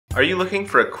Are you looking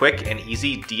for a quick and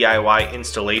easy DIY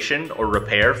installation or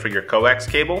repair for your Coax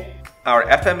cable? Our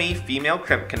FME Female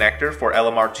Crimp connector for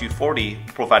LMR-240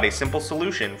 will provide a simple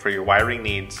solution for your wiring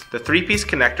needs. The 3-piece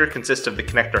connector consists of the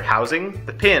connector housing,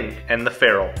 the pin, and the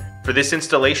ferrule. For this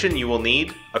installation you will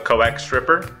need a Coax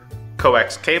stripper,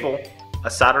 Coax cable,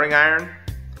 a soldering iron,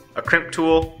 a crimp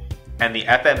tool, and the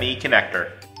FME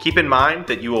connector. Keep in mind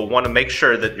that you will want to make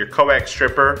sure that your Coax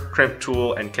stripper, crimp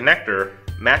tool, and connector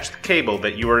match the cable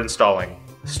that you are installing.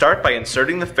 Start by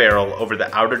inserting the ferrule over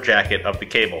the outer jacket of the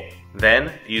cable.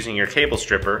 Then, using your cable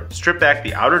stripper, strip back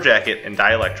the outer jacket and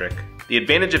dielectric. The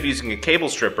advantage of using a cable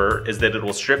stripper is that it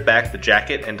will strip back the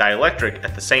jacket and dielectric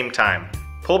at the same time.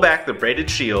 Pull back the braided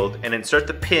shield and insert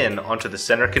the pin onto the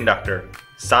center conductor.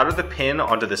 Solder the pin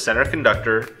onto the center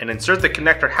conductor and insert the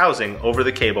connector housing over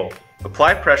the cable.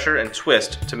 Apply pressure and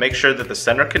twist to make sure that the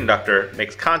center conductor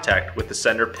makes contact with the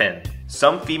center pin.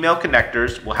 Some female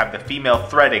connectors will have the female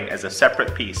threading as a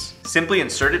separate piece. Simply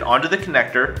insert it onto the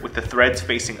connector with the threads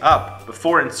facing up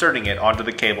before inserting it onto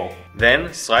the cable.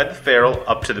 Then slide the ferrule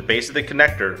up to the base of the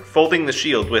connector, folding the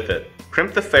shield with it.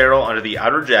 Crimp the ferrule onto the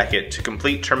outer jacket to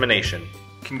complete termination.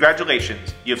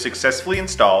 Congratulations, you have successfully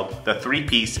installed the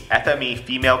 3-piece FME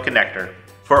Female connector.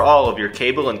 For all of your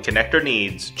cable and connector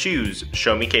needs, choose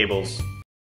Show Me Cables.